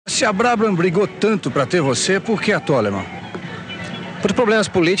Se a Brabham brigou tanto para ter você, por que a Toleman? Por problemas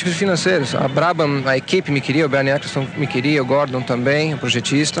políticos e financeiros. A Brabham, a equipe me queria, o Bernie Eccleston me queria, o Gordon também, o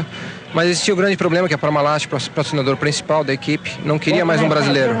projetista. Mas existia o grande problema que a Parmalat, patrocinador principal da equipe, não queria mais um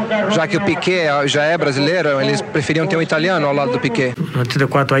brasileiro. Já que o Piquet já é brasileiro, eles preferiam ter um italiano ao lado do Piquet. No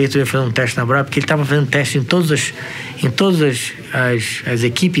 84, o Ayrton ia fazer um teste na Brabham, porque ele estava fazendo teste em todas as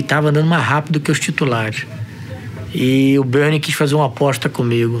equipes, estava andando mais rápido que os titulares. E o Bernie quis fazer uma aposta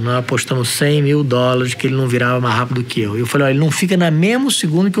comigo. Nós apostamos $100 mil que ele não virava mais rápido que eu. Eu falei, olha, ele não fica no mesmo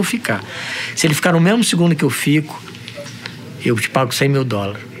segundo que eu ficar. Se ele ficar no mesmo segundo que eu fico, eu te pago $100 mil.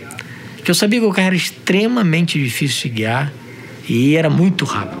 Porque eu sabia que o carro era extremamente difícil de guiar e era muito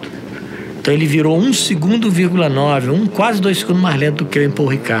rápido. Então ele virou 1,9 segundo, quase 2 segundos mais lento do que eu em Paul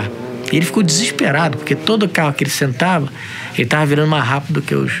Ricard. E ele ficou desesperado, porque todo carro que ele sentava, ele estava virando mais rápido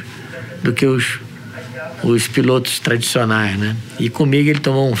do que os pilotos tradicionais, né? E comigo ele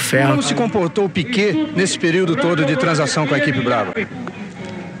tomou um ferro. Como se comportou o Piquet nesse período todo de transação com a equipe Brabham?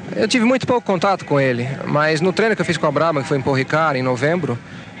 Eu tive muito pouco contato com ele, mas no treino que eu fiz com a Brabham, que foi em Paul Ricard, em novembro,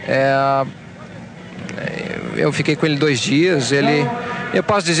 eu fiquei com ele 2 dias. Eu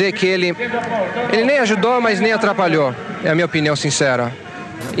posso dizer que ele nem ajudou, mas nem atrapalhou. É a minha opinião sincera.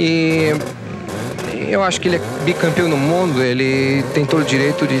 E eu acho que ele é bicampeão no mundo, ele tem todo o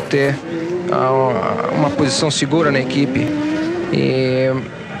direito de ter uma posição segura na equipe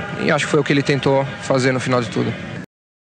e acho que foi o que ele tentou fazer no final de tudo.